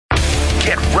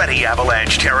Get ready,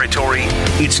 Avalanche territory.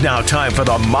 It's now time for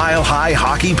the Mile High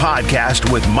Hockey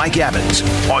Podcast with Mike Evans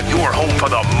on your home for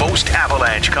the most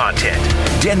Avalanche content.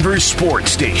 Denver's sports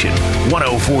station,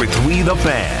 104.3 The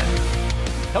Fan.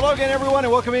 Hello again, everyone,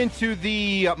 and welcome into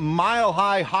the Mile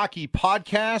High Hockey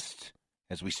Podcast.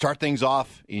 As we start things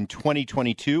off in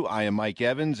 2022, I am Mike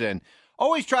Evans, and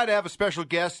always try to have a special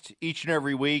guest each and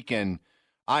every week, and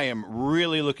I am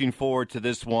really looking forward to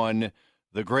this one.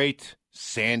 The great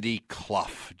Sandy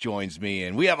Clough joins me,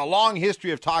 and we have a long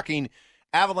history of talking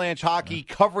Avalanche hockey,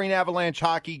 covering Avalanche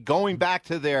hockey, going back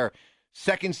to their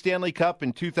second Stanley Cup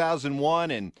in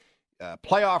 2001 and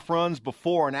playoff runs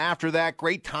before and after that.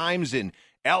 Great times in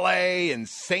L.A. and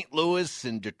St. Louis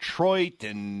and Detroit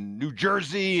and New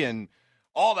Jersey and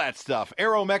all that stuff.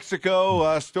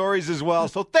 Aeromexico stories as well.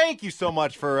 So thank you so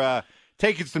much for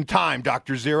taking some time,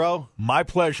 Dr. Zero. My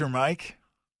pleasure, Mike.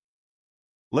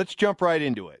 Let's jump right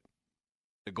into it.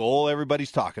 The goal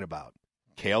everybody's talking about,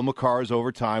 Cale Makar's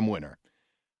overtime winner.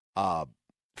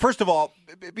 First of all,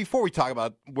 before we talk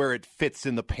about where it fits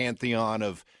in the pantheon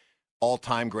of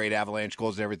all-time great Avalanche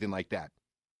goals and everything like that,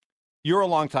 you're a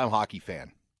longtime hockey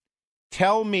fan.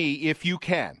 Tell me, if you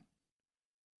can,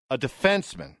 a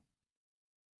defenseman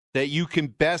that you can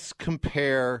best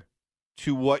compare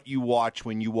to what you watch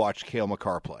when you watch Cale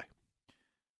Makar play.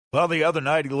 Well, the other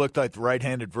night he looked like the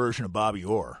right-handed version of Bobby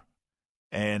Orr.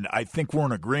 And I think we're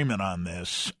in agreement on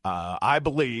this. I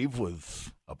believe,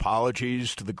 with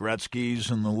apologies to the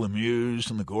Gretzkys and the Lemieux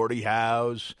and the Gordie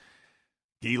Howes,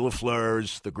 Guy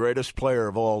Lafleur's, the greatest player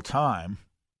of all time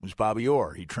was Bobby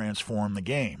Orr. He transformed the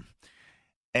game.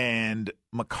 And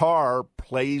Makar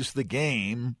plays the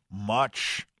game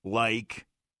much like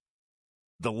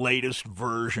the latest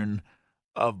version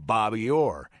of Bobby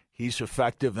Orr. He's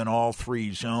effective in all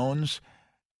three zones.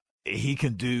 He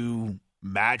can do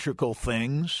magical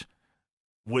things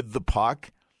with the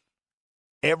puck.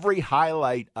 Every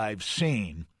highlight I've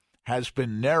seen has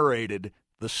been narrated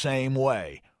the same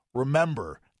way.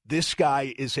 Remember, this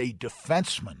guy is a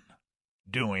defenseman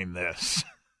doing this,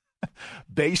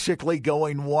 basically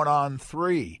going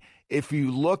 1-on-3. If you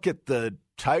look at the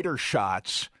tighter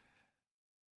shots,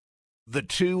 the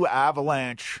two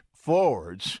Avalanche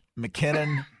forwards,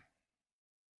 McKinnon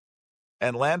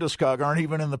and Landeskog, aren't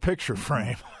even in the picture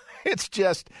frame. It's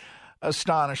just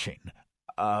astonishing.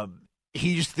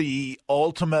 He's the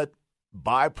ultimate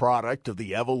byproduct of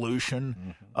the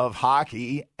evolution of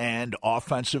hockey and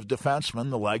offensive defensemen,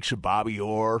 the likes of Bobby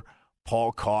Orr,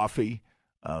 Paul Coffey,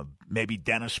 maybe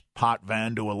Dennis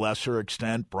Potvin to a lesser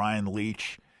extent, Brian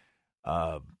Leetch.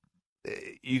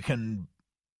 You can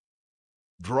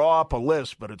draw up a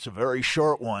list, but it's a very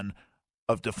short one,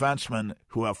 of defensemen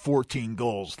who have 14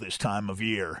 goals this time of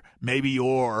year. Maybe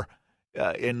Orr,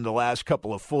 in the last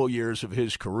couple of full years of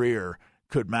his career,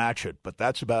 could match it, but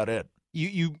that's about it.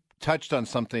 You touched on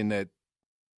something that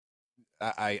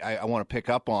I want to pick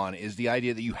up on, is the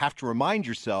idea that you have to remind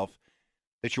yourself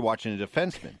that you're watching a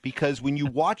defenseman. Because when you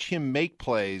watch him make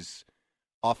plays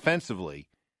offensively,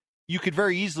 you could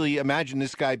very easily imagine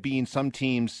this guy being some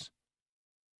teams'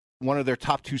 one of their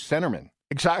top two centermen.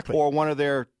 Exactly. Or one of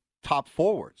their top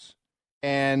forwards.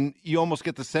 And you almost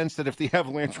get the sense that if the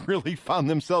Avalanche really found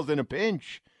themselves in a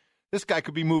pinch, this guy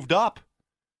could be moved up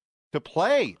to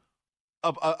play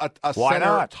a Why center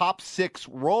not? top six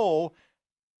role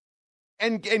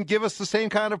and give us the same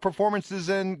kind of performances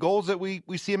and goals that we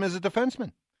see him as a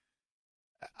defenseman.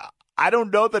 I don't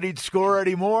know that he'd score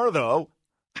any more, though,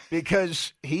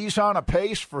 because he's on a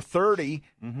pace for 30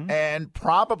 and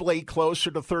probably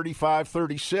closer to 35,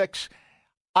 36.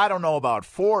 I don't know about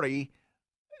 40.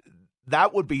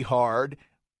 That would be hard,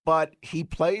 but he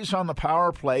plays on the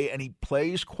power play, and he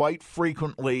plays quite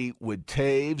frequently with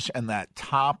Taves and that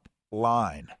top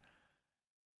line,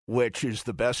 which is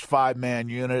the best five-man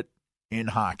unit in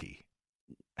hockey,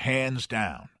 hands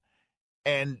down.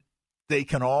 And they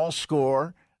can all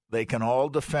score. They can all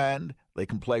defend. They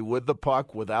can play with the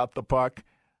puck, without the puck.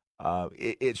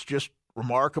 It's just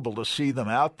remarkable to see them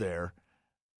out there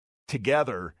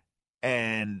together.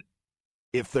 And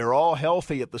if they're all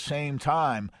healthy at the same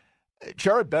time,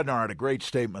 Jared Bednar had a great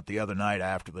statement the other night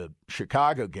after the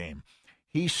Chicago game.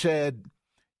 He said,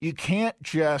 you can't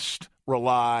just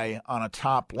rely on a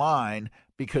top line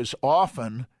because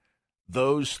often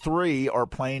those three are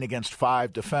playing against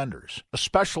five defenders,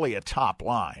 especially a top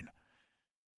line.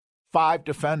 Five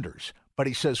defenders. But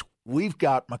he says, we've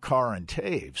got Makar and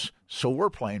Taves, so we're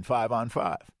playing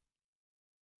 5-on-5.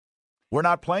 We're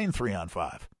not playing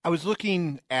 3-on-5. I was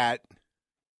looking at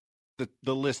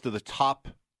the list of the top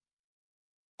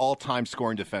all-time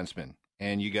scoring defensemen,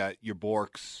 and you got your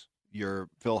Borks, your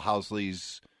Phil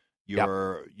Housleys,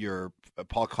 your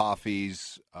Paul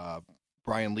Coffey's,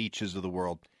 Brian Leach's of the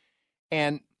world.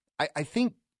 And I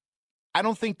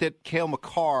don't think that Cale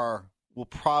Makar will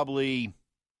probably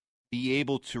be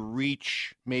able to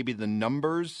reach maybe the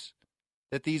numbers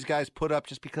that these guys put up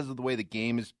just because of the way the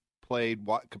game is played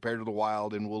compared to the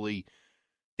wild and woolly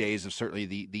days of certainly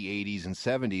the 80s and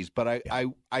 70s. But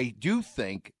I do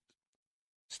think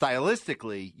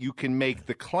stylistically you can make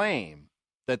the claim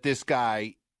that this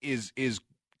guy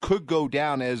could go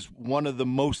down as one of the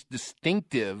most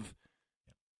distinctive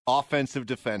offensive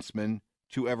defensemen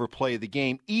to ever play the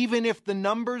game, even if the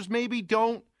numbers maybe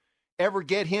don't ever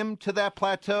get him to that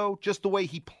plateau, just the way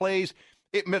he plays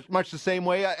it much the same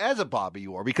way as a Bobby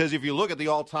Orr. Because if you look at the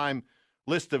all-time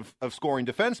list of scoring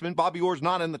defensemen, Bobby Orr's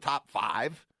not in the top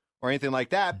 5 or anything like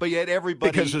that, but yet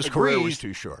everybody because his career was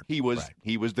too short. He was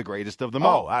the greatest of them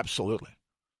all. Oh, absolutely.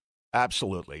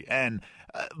 Absolutely. And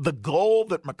the goal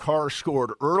that Makar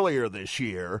scored earlier this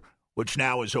year, which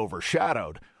now is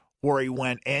overshadowed, where he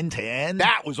went end-to-end.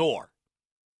 That was Orr.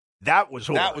 That was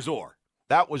Orr. That was Orr.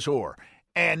 That was Orr.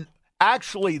 And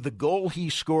actually, the goal he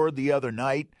scored the other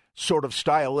night sort of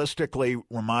stylistically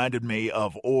reminded me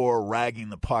of Orr ragging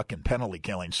the puck in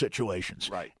penalty-killing situations.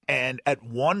 Right. And at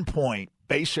one point,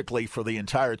 basically for the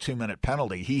entire 2-minute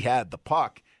penalty, he had the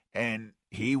puck, and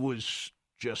he was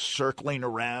just circling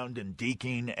around and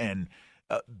deking and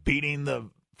beating the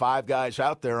 5 guys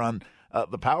out there on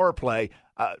the power play,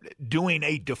 doing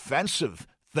a defensive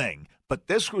thing. But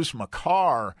this was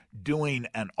Makar doing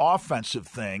an offensive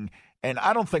thing, and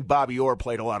I don't think Bobby Orr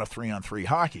played a lot of 3-on-3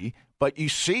 hockey, but you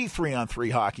see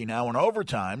 3-on-3 hockey now in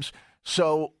overtimes,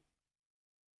 so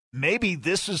maybe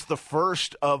this is the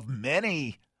first of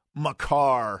many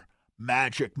Makar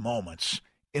magic moments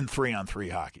in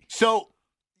 3-on-3 hockey. So,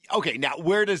 okay, now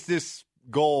where does this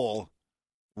goal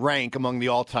rank among the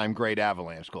all-time great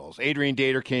Avalanche goals? Adrian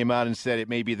Dater came out and said it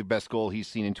may be the best goal he's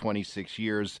seen in 26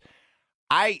 years.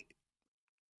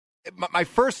 My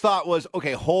first thought was,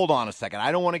 okay, hold on a second.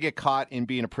 I don't want to get caught in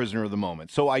being a prisoner of the moment.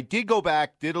 So I did go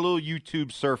back, did a little YouTube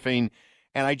surfing,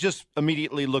 and I just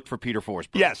immediately looked for Peter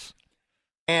Forsberg. Yes.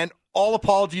 And all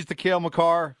apologies to Cale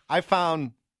Makar, I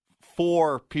found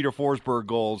 4 Peter Forsberg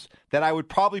goals that I would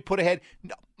probably put ahead,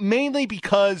 mainly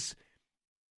because,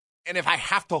 and if I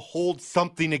have to hold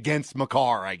something against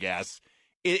Makar, I guess,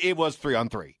 it was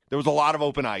 3-on-3. There was a lot of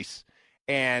open ice,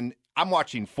 and I'm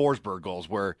watching Forsberg goals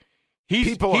where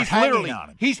he's hanging on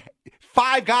him. He's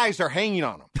 5 guys are hanging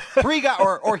on him. 3 guys,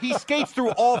 or he skates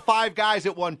through all 5 guys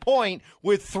at one point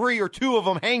with 3 or 2 of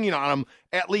them hanging on him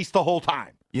at least the whole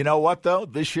time. You know what, though?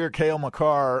 This year, Cale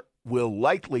Makar will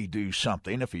likely do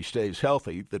something, if he stays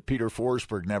healthy, that Peter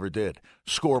Forsberg never did.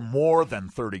 Score more than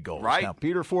 30 goals. Right. Now,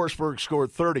 Peter Forsberg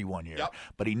scored 30 one year,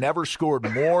 but he never scored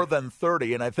more than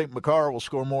 30, and I think Makar will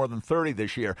score more than 30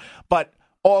 this year. But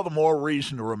all the more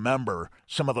reason to remember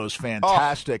some of those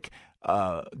fantastic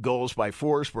goals by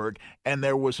Forsberg. And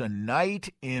there was a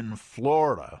night in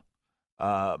Florida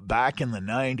back in the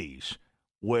 90s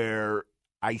where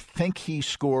I think he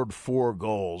scored 4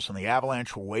 goals, and the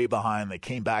Avalanche were way behind. They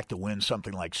came back to win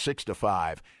something like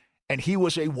 6-5, and he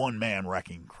was a one-man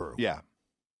wrecking crew. Yeah.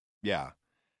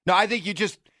 No, I think you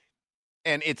just,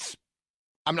 and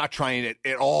I'm not trying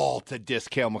at all to diss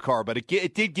Cale Makar, but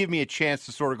it did give me a chance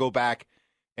to sort of go back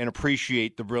and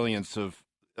appreciate the brilliance of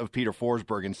Peter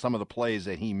Forsberg and some of the plays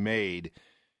that he made.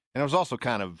 And it was also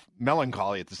kind of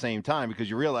melancholy at the same time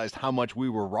because you realized how much we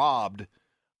were robbed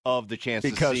of the chance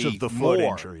because to see of the foot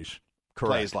more injuries.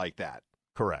 Plays like that.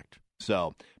 Correct.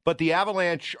 So, but the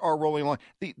Avalanche are rolling along.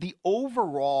 The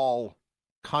overall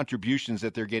contributions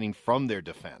that they're getting from their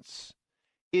defense,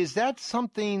 is that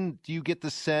something, do you get the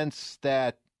sense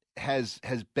that has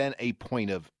been a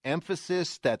point of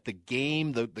emphasis, that the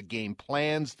game, the game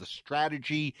plans, the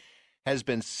strategy has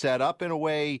been set up in a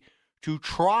way to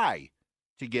try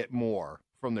to get more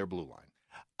from their blue line?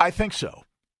 I think so.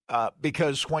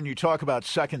 Because when you talk about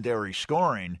secondary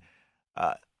scoring,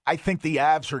 I think the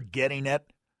Avs are getting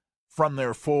it from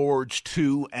their forwards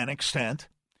to an extent,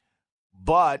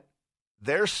 but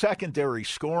their secondary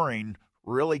scoring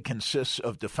really consists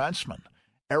of defensemen.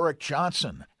 Eric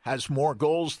Johnson has more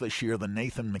goals this year than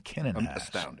Nathan McKinnon has.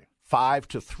 Astounding.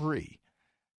 5-3.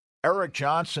 Eric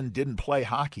Johnson didn't play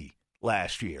hockey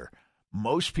last year.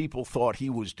 Most people thought he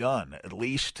was done, at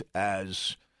least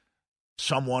as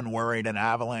someone wearing an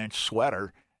Avalanche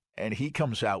sweater, and he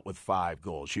comes out with 5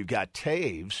 goals. You've got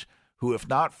Taves, who, if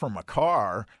not for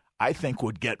Makar, I think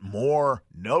would get more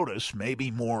notice, maybe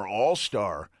more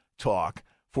all-star talk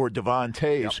for Devon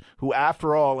Taves, who,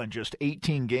 after all, in just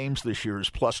 18 games this year is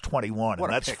plus 21,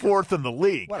 and that's 4th in the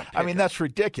league. I mean, that's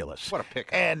ridiculous. What a pick.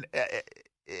 And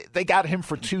they got him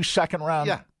for 2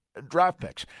 second-round draft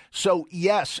picks. So,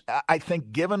 yes, I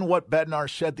think given what Bednar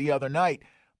said the other night,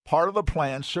 part of the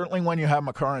plan, certainly when you have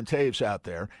Makar and Taves out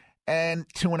there, and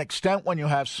to an extent when you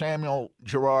have Samuel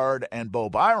Girard and Bo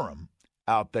Byram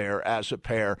out there as a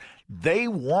pair, they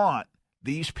want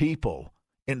these people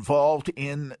involved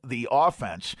in the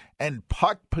offense, and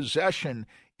puck possession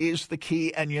is the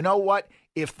key. And you know what?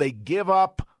 If they give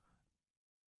up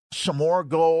some more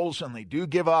goals, and they do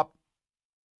give up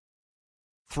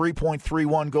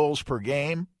 3.31 goals per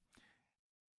game,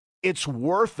 it's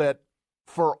worth it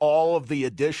for all of the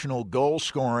additional goal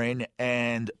scoring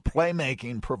and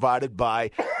playmaking provided by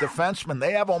defensemen.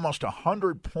 They have almost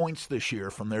 100 points this year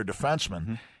from their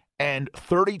defensemen and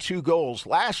 32 goals.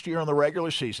 Last year in the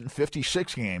regular season,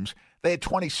 56 games, they had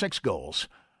 26 goals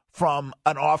from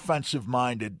an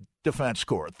offensive-minded defense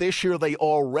corps. This year they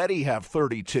already have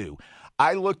 32.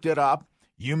 I looked it up.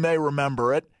 You may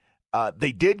remember it.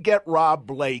 They did get Rob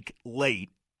Blake late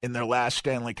in their last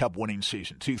Stanley Cup winning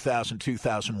season,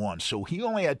 2000-2001. So he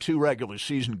only had 2 regular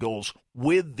season goals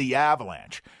with the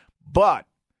Avalanche. But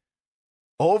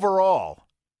overall,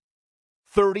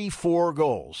 34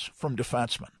 goals from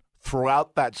defensemen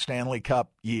throughout that Stanley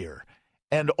Cup year.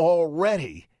 And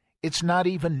already, it's not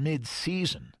even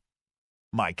mid-season,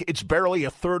 Mike. It's barely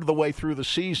a third of the way through the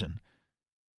season.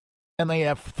 And they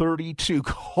have 32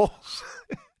 goals.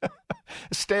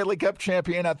 Stanley Cup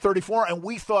champion at 34, and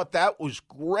we thought that was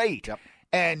great. Yep.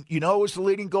 And you know who was the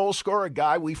leading goal scorer? A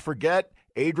guy we forget.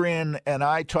 Adrian and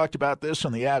I talked about this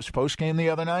on the Avs postgame the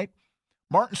other night.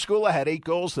 Martin Skula had 8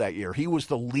 goals that year. He was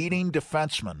the leading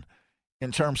defenseman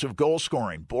in terms of goal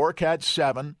scoring. Bork had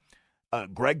 7.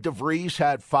 Greg DeVries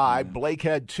had 5. Blake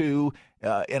had 2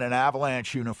 in an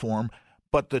Avalanche uniform.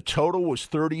 But the total was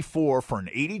 34 for an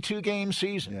 82-game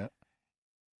season. Yeah.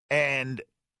 And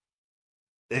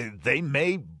they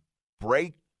may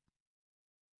break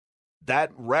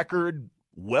that record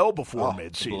well before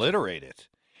midseason. Obliterate it.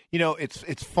 You know,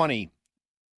 it's funny.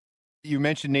 You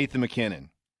mentioned Nathan MacKinnon.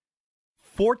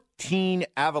 14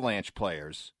 Avalanche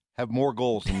players have more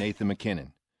goals than Nathan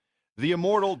MacKinnon. The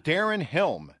immortal Darren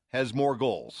Helm has more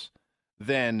goals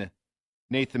than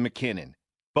Nathan MacKinnon.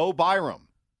 Bo Byram,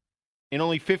 in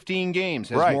only 15 games,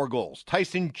 has more goals.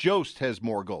 Tyson Jost has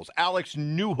more goals. Alex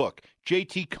Newhook,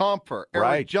 JT Compher,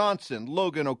 Eric Johnson,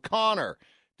 Logan O'Connor,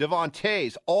 Devon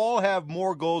Toews all have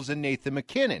more goals than Nathan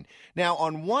MacKinnon. Now,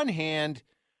 on one hand,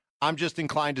 I'm just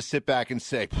inclined to sit back and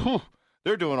say,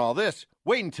 they're doing all this.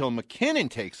 Wait until MacKinnon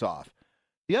takes off.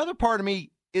 The other part of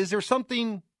me, is there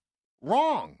something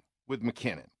wrong with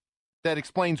MacKinnon that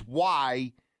explains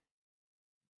why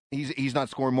he's not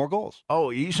scoring more goals? Oh,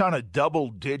 he's on a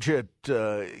double-digit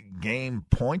game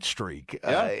point streak.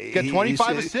 Yeah, got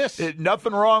 25 assists.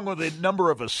 Nothing wrong with the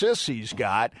number of assists he's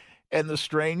got. And the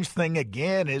strange thing,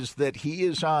 again, is that he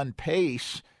is on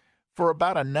pace for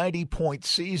about a 90-point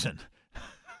season.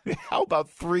 How about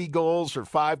 3 goals or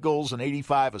 5 goals and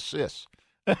 85 assists?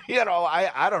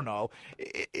 I don't know.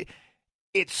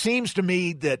 It seems to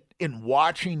me that in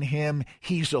watching him,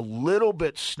 he's a little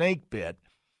bit snake-bit,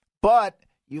 but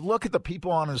you look at the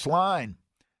people on his line,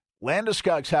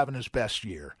 Landeskog's having his best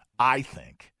year, I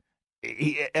think.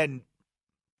 And,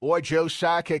 boy, Joe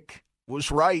Sakic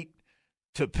was right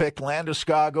to pick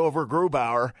Landeskog over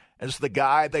Grubauer as the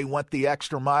guy they went the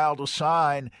extra mile to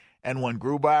sign. And when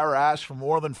Grubauer asked for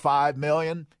more than $5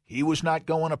 million, he was not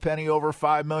going a penny over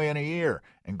 $5 million a year.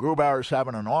 And Grubauer's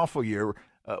having an awful year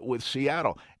with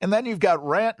Seattle. And then you've got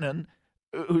Rantanen,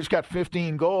 who's got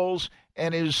 15 goals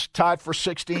and is tied for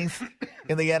 16th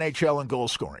in the NHL in goal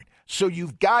scoring. So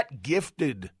you've got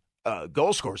gifted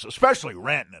goal scorers, especially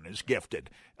Rantanen is gifted.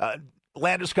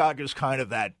 Landeskog is kind of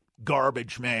that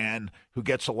garbage man who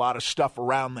gets a lot of stuff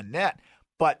around the net.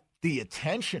 But the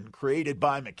attention created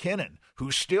by MacKinnon,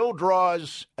 who still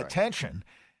draws attention,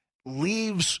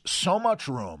 leaves so much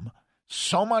room,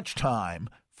 so much time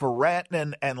for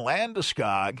Rantanen and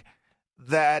Landeskog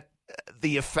that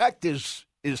the effect is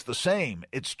the same.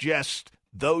 It's just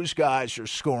those guys are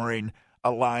scoring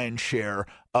a lion's share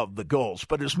of the goals.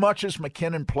 But as much as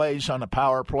MacKinnon plays on the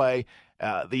power play,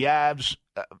 the Avs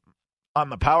on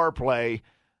the power play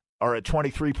are at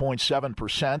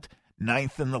 23.7%,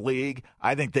 9th in the league.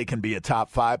 I think they can be a top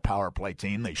 5 power play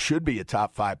team. They should be a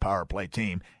top 5 power play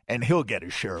team, and he'll get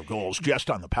his share of goals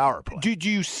just on the power play. Do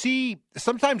you see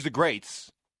sometimes the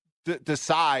greats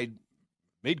decide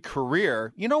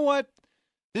mid-career, you know what?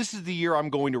 This is the year I'm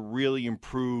going to really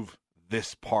improve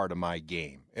this part of my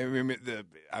game.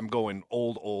 I'm going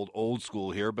old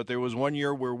school here, but there was one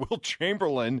year where Wilt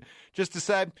Chamberlain just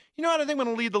decided, you know what, I think I'm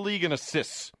going to lead the league in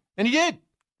assists. And he did,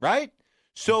 right?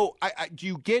 So do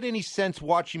you get any sense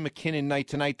watching McKinnon night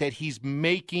to night that he's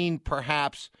making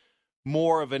perhaps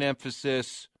more of an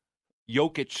emphasis,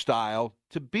 Jokic style,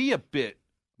 to be a bit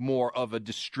more of a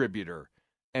distributor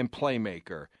and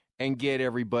playmaker and get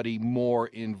everybody more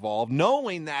involved,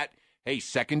 knowing that, hey,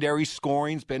 secondary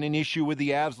scoring's been an issue with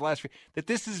the Avs last year, that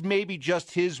this is maybe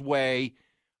just his way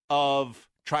of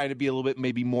trying to be a little bit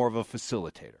maybe more of a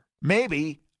facilitator?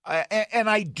 Maybe. And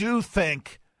I do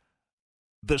think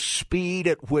the speed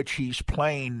at which he's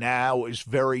playing now is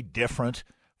very different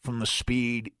from the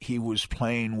speed he was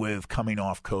playing with coming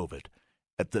off COVID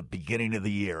at the beginning of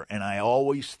the year. And I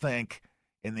always think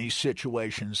in these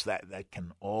situations that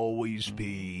can always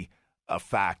be a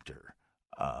factor.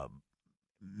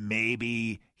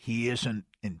 Maybe he isn't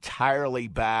entirely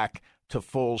back to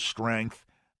full strength.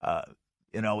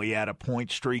 He had a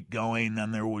point streak going,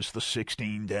 then there was the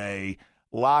 16-day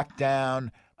lockdown.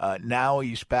 Now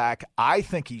he's back. I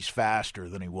think he's faster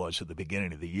than he was at the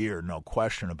beginning of the year, no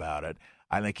question about it.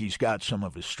 I think he's got some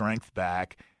of his strength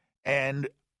back. And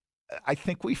I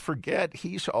think we forget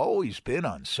he's always been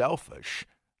unselfish.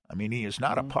 I mean, he is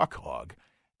not a puck hog.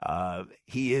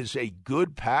 He is a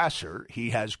good passer. He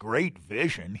has great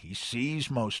vision. He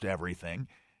sees most everything.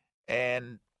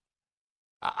 And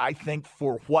I think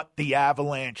for what the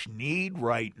Avalanche need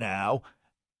right now,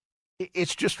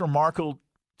 it's just remarkable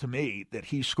to me that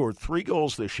he scored 3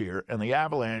 goals this year, and the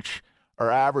Avalanche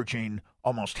are averaging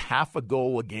almost half a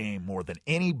goal a game more than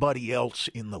anybody else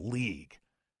in the league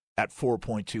at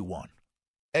 4.21.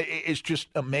 It's just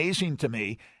amazing to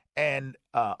me. And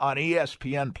on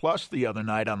ESPN Plus the other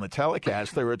night on the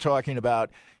telecast, they were talking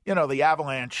about, the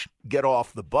Avalanche get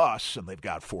off the bus and they've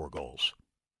got 4 goals.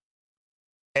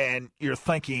 And you're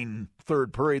thinking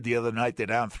third period the other night, they're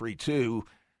down 3-2.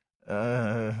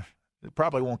 They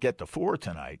probably won't get to 4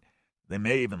 tonight. They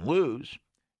may even lose,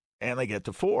 and they get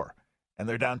to 4. And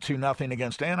they're down 2-0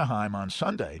 against Anaheim on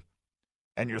Sunday.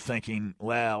 And you're thinking,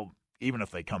 well, even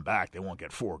if they come back, they won't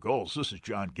get 4 goals. This is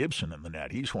John Gibson in the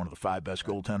net. He's one of the 5 best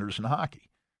goaltenders in hockey.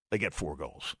 They get 4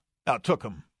 goals. Now, it took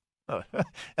them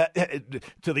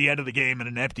to the end of the game and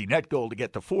an empty net goal to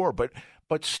get to 4.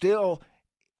 But still,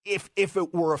 if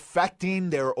it were affecting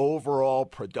their overall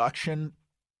production,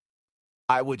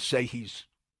 I would say he's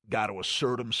got to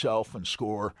assert himself and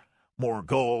score more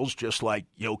goals, just like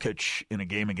Jokic in a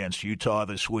game against Utah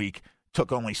this week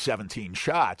took only 17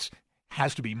 shots,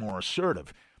 has to be more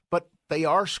assertive. But they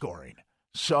are scoring.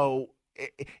 So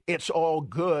it's all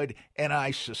good, and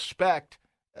I suspect,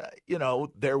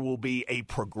 there will be a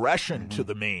progression to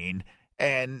the mean,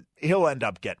 and he'll end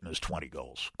up getting his 20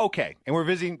 goals. Okay, and we're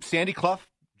visiting Sandy Clough,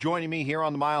 joining me here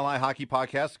on the Mile High Hockey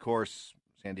Podcast. Of course,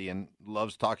 Sandy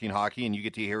loves talking hockey, and you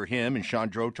get to hear him and Sean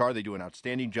Drotar. They do an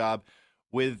outstanding job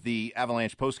with the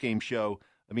Avalanche postgame show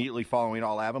immediately following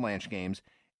all Avalanche games.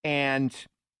 And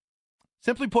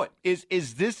simply put,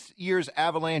 is this year's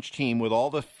Avalanche team, with all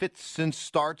the fits and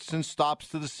starts and stops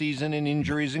to the season and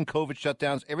injuries and COVID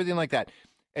shutdowns, everything like that,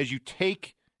 as you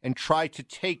take and try to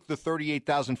take the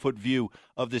 38,000-foot view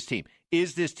of this team,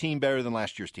 is this team better than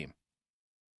last year's team?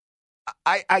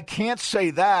 I can't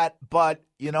say that, but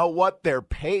you know what? Their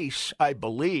pace, I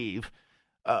believe,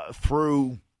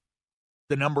 through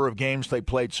the number of games they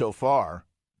played so far,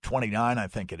 29 I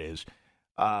think it is,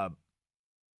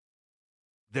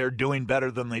 they're doing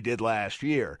better than they did last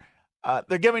year.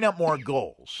 They're giving up more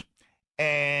goals.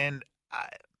 And,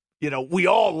 we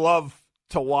all love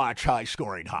to watch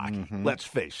high-scoring hockey, let's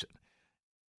face it.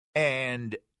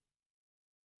 And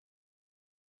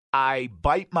I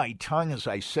bite my tongue as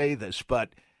I say this,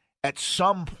 but at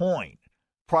some point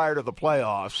prior to the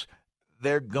playoffs,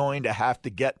 they're going to have to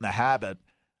get in the habit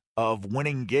of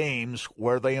winning games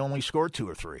where they only score 2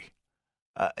 or 3.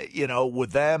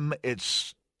 With them,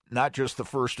 it's not just the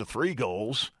first to 3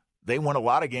 goals. They win a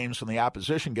lot of games when the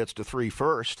opposition gets to 3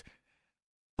 first,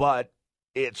 but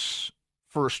it's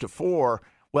first to 4.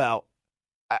 Well,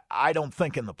 I don't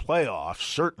think in the playoffs,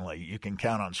 certainly, you can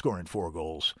count on scoring 4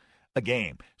 goals a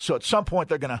game. So at some point,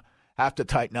 they're going to have to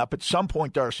tighten up. At some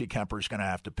point, Darcy Kemper is going to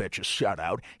have to pitch a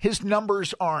shutout. His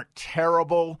numbers aren't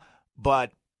terrible,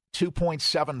 but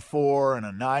 2.74 and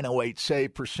a .908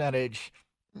 save percentage,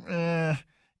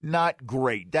 not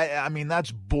great.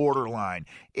 That's borderline.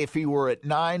 If he were at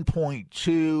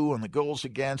 9.2 and the goals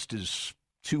against is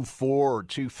 2.4 or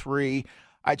 2.3,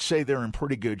 I'd say they're in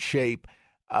pretty good shape.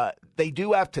 They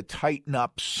do have to tighten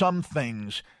up some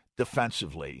things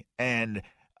defensively. And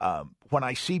when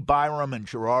I see Byram and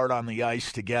Girard on the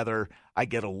ice together, I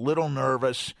get a little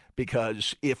nervous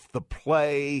because if the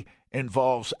play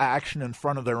involves action in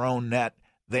front of their own net,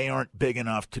 they aren't big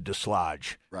enough to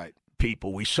dislodge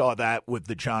people. We saw that with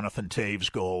the Jonathan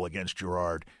Taves goal against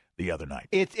Girard the other night.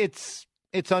 It's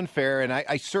unfair, and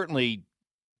I certainly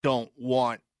don't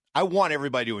want – I want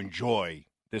everybody to enjoy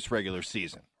this regular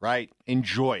season, right?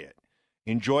 Enjoy it.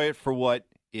 Enjoy it for what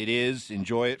it is.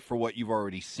 Enjoy it for what you've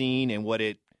already seen and what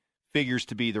it figures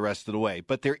to be the rest of the way.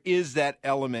 But there is that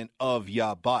element of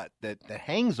but that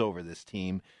hangs over this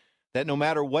team, that no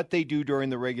matter what they do during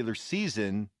the regular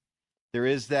season, there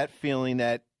is that feeling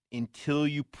that until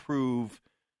you prove,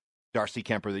 Darcy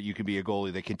Kemper, that you can be a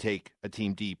goalie that can take a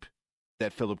team deep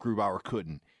that Philip Grubauer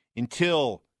couldn't,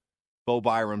 until Bo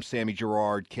Byram, Sammy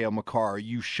Girard, Cale Makar,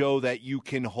 you show that you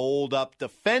can hold up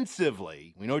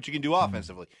defensively. We know what you can do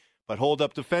offensively, but hold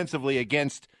up defensively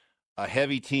against a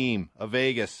heavy team, a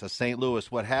Vegas, a St.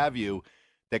 Louis, what have you,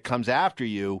 that comes after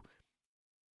you.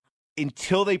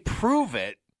 Until they prove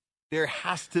it, there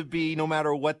has to be, no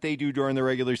matter what they do during the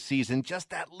regular season,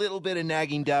 just that little bit of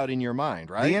nagging doubt in your mind,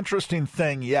 right? The interesting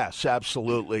thing, yes,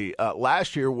 absolutely,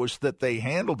 last year was that they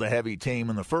handled a heavy team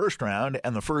in the first round,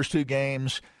 and the first two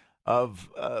games of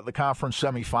the conference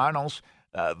semifinals,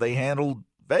 they handled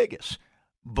Vegas.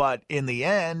 But in the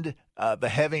end, the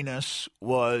heaviness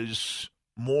was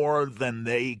more than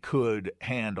they could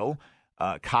handle.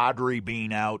 Kadri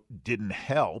being out didn't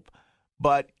help.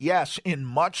 But, yes, in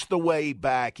much the way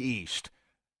back east,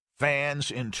 fans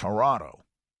in Toronto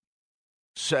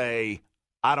say,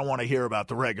 I don't want to hear about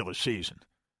the regular season.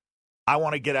 I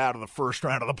want to get out of the first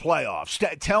round of the playoffs.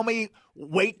 Tell me,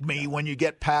 wake me when you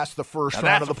get past the first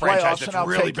round of the playoffs, and I'll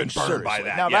really take been it burned seriously. by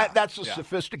that. Now, Yeah. that's a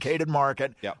sophisticated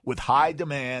market with high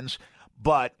demands,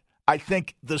 but I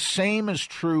think the same is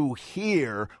true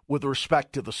here with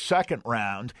respect to the second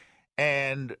round.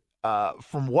 And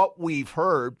from what we've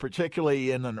heard, particularly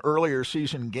in an earlier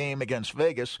season game against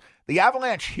Vegas, the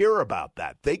Avalanche hear about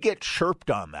that. They get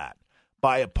chirped on that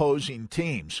by opposing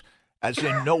teams, as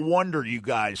in no wonder you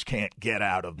guys can't get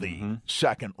out of the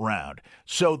second round.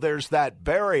 So there's that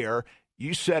barrier.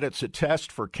 You said it's a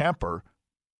test for Kemper.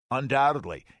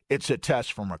 Undoubtedly. It's a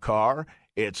test for Makar.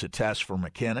 It's a test for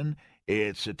McKinnon.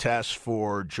 It's a test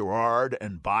for Girard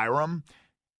and Byram.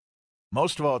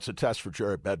 Most of all, it's a test for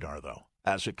Jerry Bednar, though,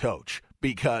 as a coach,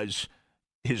 because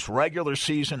his regular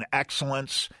season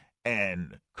excellence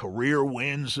and career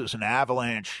wins as an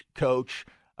Avalanche coach,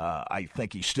 I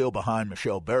think he's still behind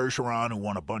Michel Bergeron, who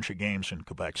won a bunch of games in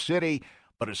Quebec City.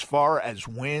 But as far as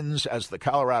wins as the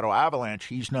Colorado Avalanche,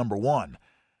 he's number one.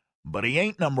 But he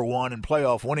ain't number one in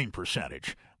playoff winning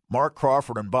percentage. Mark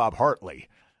Crawford and Bob Hartley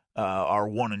are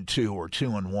 1 and 2 or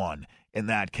 2 and 1 in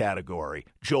that category.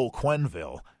 Joel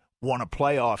Quenneville won a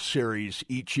playoff series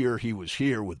each year he was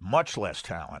here with much less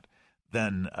talent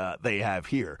than they have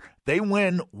here. They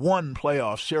win one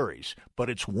playoff series, but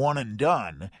it's one and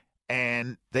done,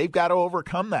 and they've got to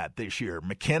overcome that this year.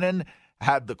 McKinnon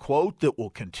had the quote that will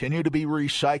continue to be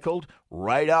recycled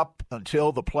right up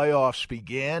until the playoffs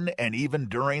begin and even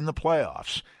during the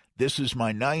playoffs. This is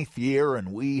my 9th year,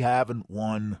 and we haven't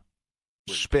won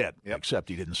spit, except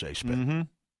he didn't say spit. Mm-hmm.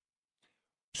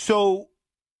 So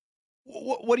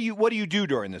what do you do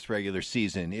during this regular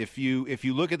season? If you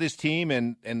look at this team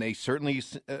and they certainly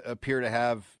appear to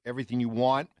have everything you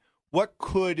want, what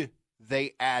could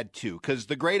they add to? Because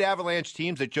the great Avalanche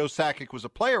teams that Joe Sakic was a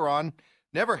player on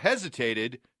never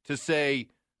hesitated to say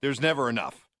there's never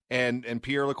enough. And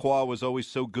Pierre Lacroix was always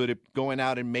so good at going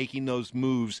out and making those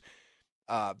moves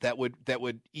that would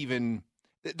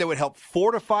help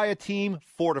fortify a team,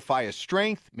 fortify a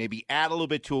strength, maybe add a little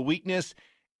bit to a weakness,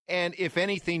 and if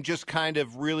anything, just kind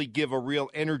of really give a real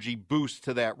energy boost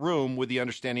to that room with the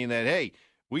understanding that, hey,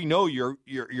 we know you're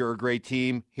a great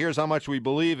team. Here's how much we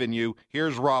believe in you.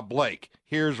 Here's Rob Blake.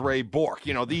 Here's Ray Bourque.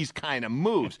 These kind of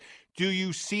moves. Do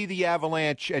you see the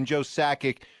Avalanche and Joe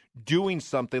Sakic doing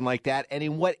something like that? And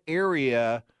in what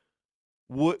area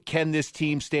can this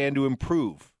team stand to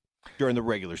improve during the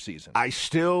regular season? I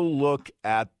still look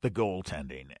at the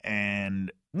goaltending, and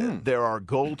there are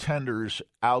goaltenders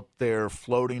out there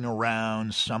floating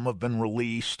around. Some have been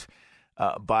released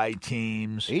by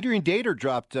teams. Adrian Dater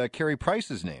dropped Carey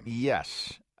Price's name.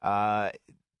 Yes.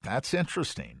 That's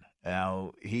interesting.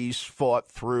 Now, he's fought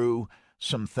through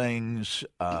some things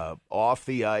off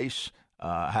the ice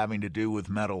having to do with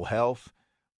mental health,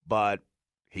 but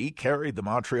he carried the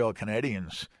Montreal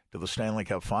Canadiens to the Stanley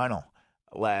Cup final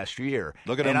last year.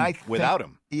 Look at him without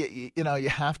him. You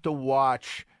have to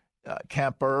watch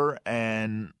Kemper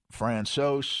and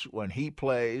Francouz when he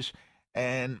plays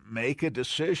and make a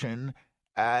decision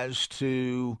as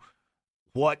to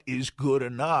what is good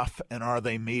enough and are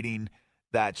they meeting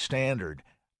that standard.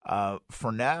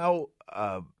 For now,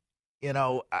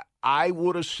 I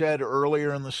would have said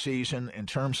earlier in the season, in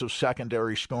terms of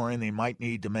secondary scoring, they might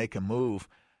need to make a move.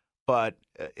 But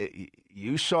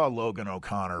you saw Logan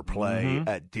O'Connor play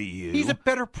at DU. He's a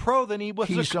better pro than he was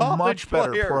a college player. He's a much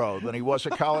better pro than he was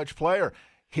a college player.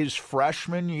 His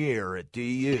freshman year at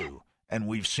DU, and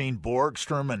we've seen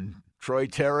Borgstrom and Troy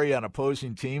Terry on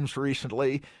opposing teams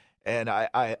recently, and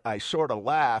I sort of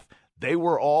laugh. They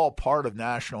were all part of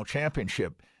national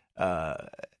championship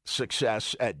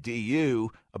success at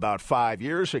DU about 5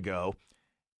 years ago.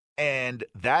 And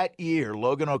that year,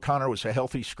 Logan O'Connor was a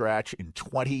healthy scratch in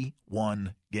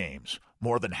 21 games.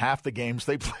 More than half the games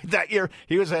they played that year,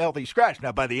 he was a healthy scratch.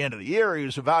 Now, by the end of the year, he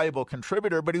was a valuable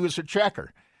contributor, but he was a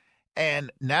checker.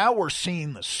 And now we're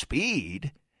seeing the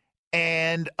speed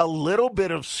and a little bit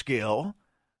of skill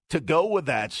to go with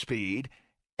that speed.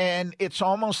 And it's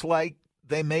almost like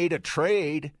they made a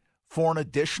trade for an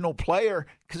additional player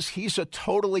because he's a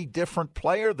totally different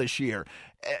player this year.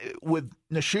 With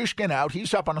Nichushkin out,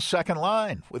 he's up on a second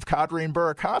line with Kadri and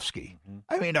Burakovsky.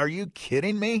 I mean, are you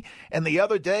kidding me? And the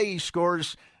other day he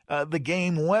scores the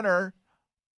game winner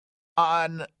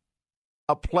on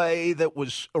a play that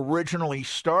was originally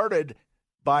started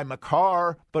by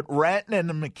Makar, but Rantanen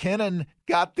and McKinnon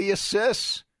got the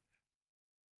assists.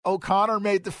 O'Connor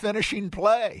made the finishing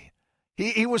play.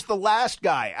 He was the last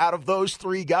guy out of those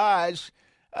three guys,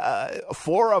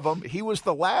 four of them. He was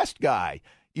the last guy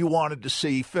you wanted to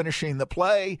see finishing the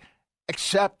play,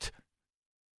 except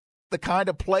the kind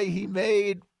of play he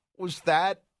made was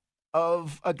that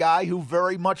of a guy who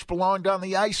very much belonged on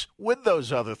the ice with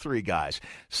those other three guys.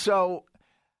 So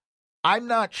I'm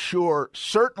not sure.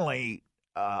 Certainly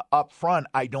up front,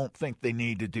 I don't think they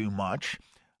need to do much.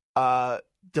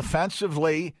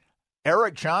 Defensively,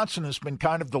 Eric Johnson has been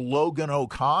kind of the Logan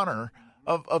O'Connor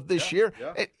of this year.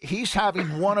 Yeah. He's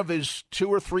having one of his 2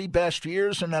 or 3 best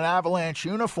years in an Avalanche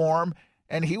uniform,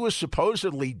 and he was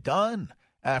supposedly done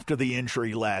after the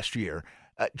injury last year.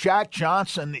 Jack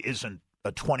Johnson isn't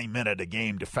a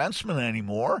 20-minute-a-game defenseman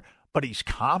anymore, but he's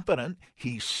competent,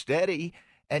 he's steady,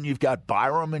 and you've got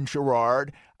Byram and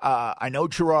Girard. I know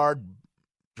Girard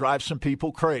drives some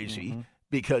people crazy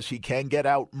because he can get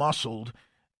out-muscled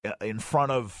in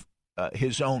front of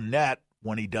his own net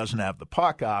when he doesn't have the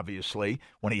puck, obviously.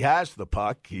 When he has the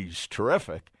puck, he's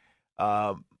terrific.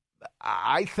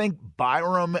 I think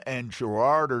Byram and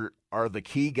Girard are the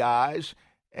key guys,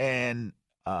 and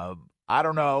I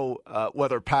don't know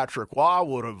whether Patrick Waugh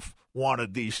would have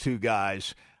wanted these two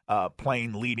guys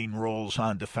playing leading roles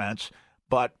on defense,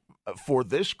 but for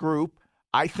this group,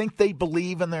 I think they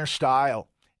believe in their style,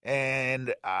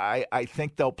 and I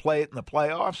think they'll play it in the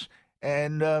playoffs,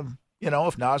 and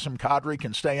if Nazem Kadri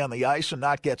can stay on the ice and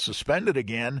not get suspended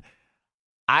again,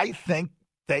 I think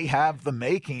they have the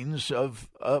makings of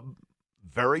a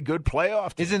very good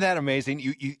playoff team. Isn't that amazing?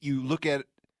 You look at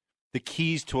the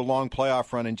keys to a long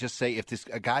playoff run and just say if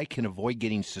a guy can avoid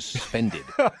getting suspended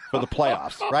for the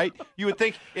playoffs, right? You would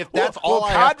think if that's all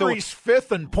I have to... Kadri's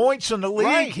fifth in points in the league.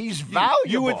 Right. He's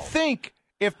valuable. You would think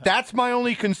if that's my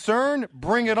only concern,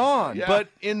 bring it on. Yeah. But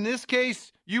in this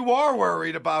case, you are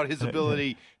worried about his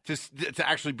ability to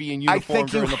actually be in uniform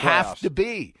during the playoffs. I think you have to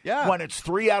be. Yeah. When it's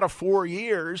 3 out of 4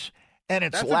 years, and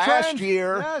it's last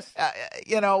year, yes.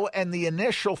 And the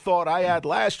initial thought I had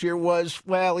last year was,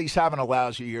 well, he's having a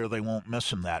lousy year. They won't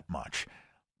miss him that much.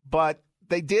 But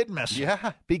they did miss him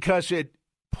because it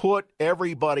put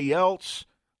everybody else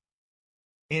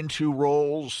into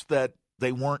roles that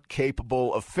they weren't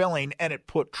capable of filling, and it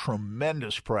put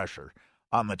tremendous pressure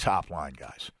on the top line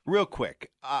guys. Real quick,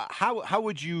 how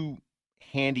would you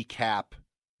handicap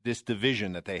this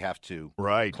division that they have to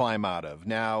climb out of?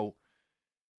 Now,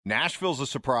 Nashville's a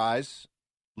surprise,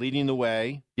 leading the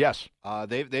way. Yes.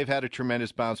 They've had a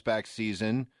tremendous bounce-back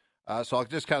season. So I'll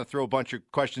just kind of throw a bunch of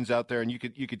questions out there, and you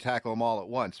could tackle them all at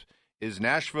once. Is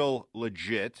Nashville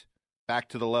legit, back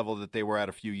to the level that they were at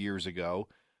a few years ago?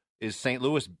 Is St.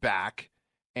 Louis back?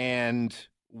 And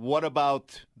what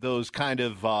about those kind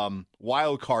of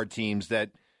wild card teams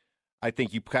that I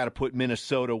think you kind of put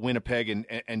Minnesota, Winnipeg,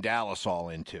 and Dallas all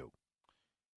into?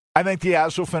 I think the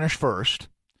Avs will finish first.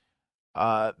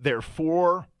 They're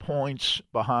 4 points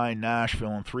behind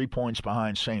Nashville and 3 points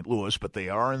behind St. Louis, but they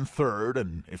are in third,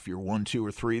 and if you're 1, 2,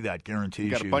 or 3, that guarantees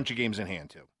you got a bunch of games in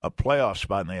hand, too. A playoff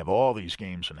spot, and they have all these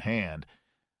games in hand.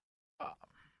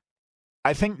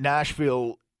 I think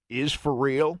Nashville is for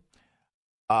real.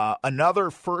 Another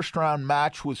first-round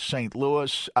match with St.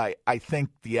 Louis, I think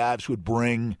the Avs would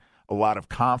bring a lot of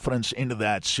confidence into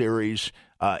that series.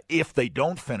 If they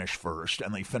don't finish first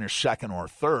and they finish second or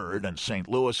third, and St.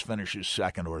 Louis finishes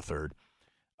second or third,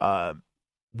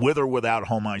 with or without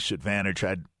home ice advantage,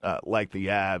 I'd like the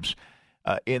Avs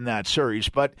in that series.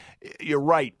 But you're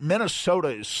right. Minnesota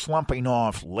is slumping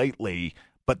off lately,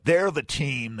 but they're the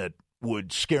team that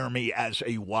would scare me as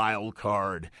a wild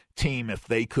card team if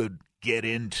they could get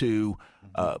into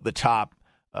the top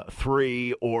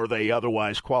three, or they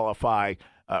otherwise qualify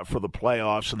for the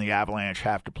playoffs and the Avalanche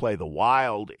have to play the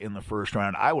Wild in the first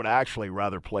round. I would actually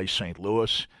rather play St.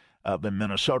 Louis than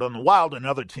Minnesota. And the Wild,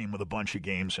 another team with a bunch of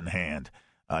games in hand.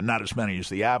 Not as many as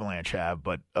the Avalanche have,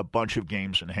 but a bunch of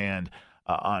games in hand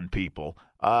on people.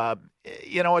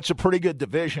 It's a pretty good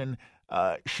division.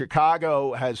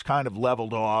 Chicago has kind of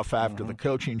leveled off after the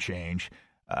coaching change.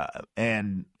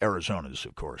 And Arizona's,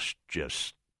 of course,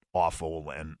 just awful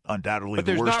and undoubtedly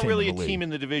the worst team in the league. But there's not really a team in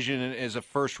the division as a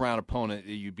first-round opponent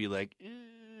that you'd be like,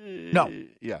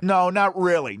 No, not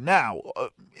really. Now,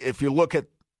 if you look at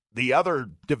the other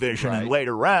division in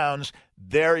later rounds,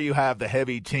 there you have the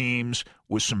heavy teams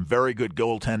with some very good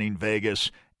goaltending,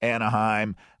 Vegas,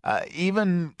 Anaheim,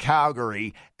 even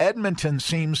Calgary. Edmonton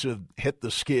seems to have hit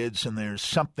the skids, and there's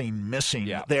something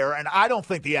missing there. And I don't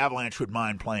think the Avalanche would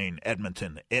mind playing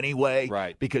Edmonton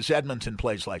anyway, because Edmonton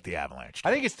plays like the Avalanche.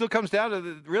 I think it still comes down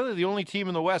to really the only team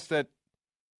in the West that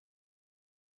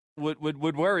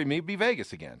would worry me be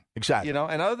Vegas again. Exactly. And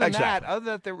other than that,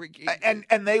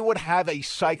 and they would have a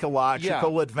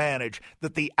psychological advantage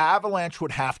that the Avalanche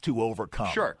would have to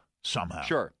overcome. Sure. Somehow.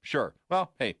 Sure.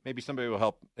 Well, hey, maybe somebody will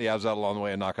help the Avs out along the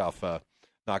way and knock off Could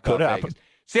Vegas. happen.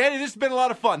 Sandy, this has been a lot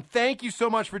of fun. Thank you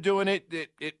so much for doing it.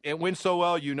 It went so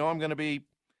well. You're going to be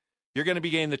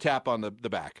getting the tap on the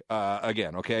back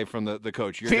again, okay, from the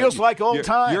coach. Feels like old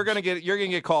times. You're going to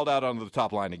get called out on the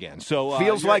top line again. So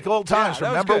feels like old times. Yeah,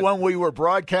 remember when we were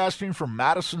broadcasting from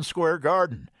Madison Square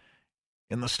Garden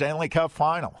in the Stanley Cup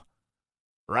Final?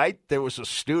 Right? There was a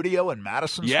studio in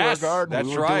Madison Square Garden. That's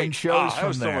we were doing shows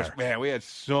from there. So much, man, we had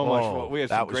so much fun. We had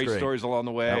some great stories along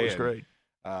the way. That was great.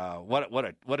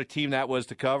 What a team that was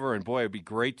to cover, and boy, it'd be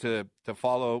great to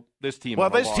follow this team. Well,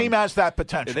 this team has that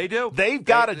potential. They do. They've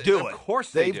got to do it. Of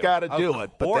course they've got to do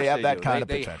it, but they have that kind of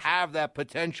potential. They have that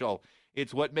potential.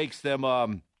 It's what makes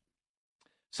them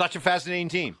such a fascinating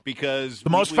team, because the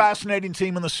most fascinating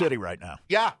team in the city right now.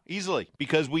 Yeah, easily,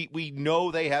 because we know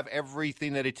they have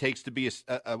everything that it takes to be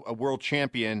a world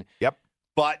champion. Yep.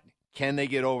 But can they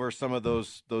get over some of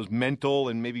those mental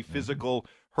and maybe physical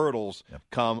hurdles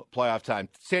come playoff time?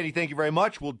 Sandy, thank you very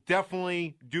much. We'll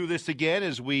definitely do this again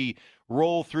as we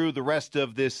roll through the rest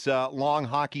of this long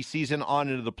hockey season on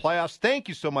into the playoffs. Thank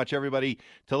you so much, everybody,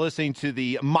 to listening to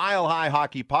the Mile High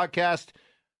Hockey Podcast.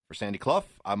 For Sandy Clough,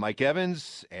 I'm Mike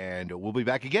Evans, and we'll be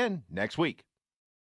back again next week.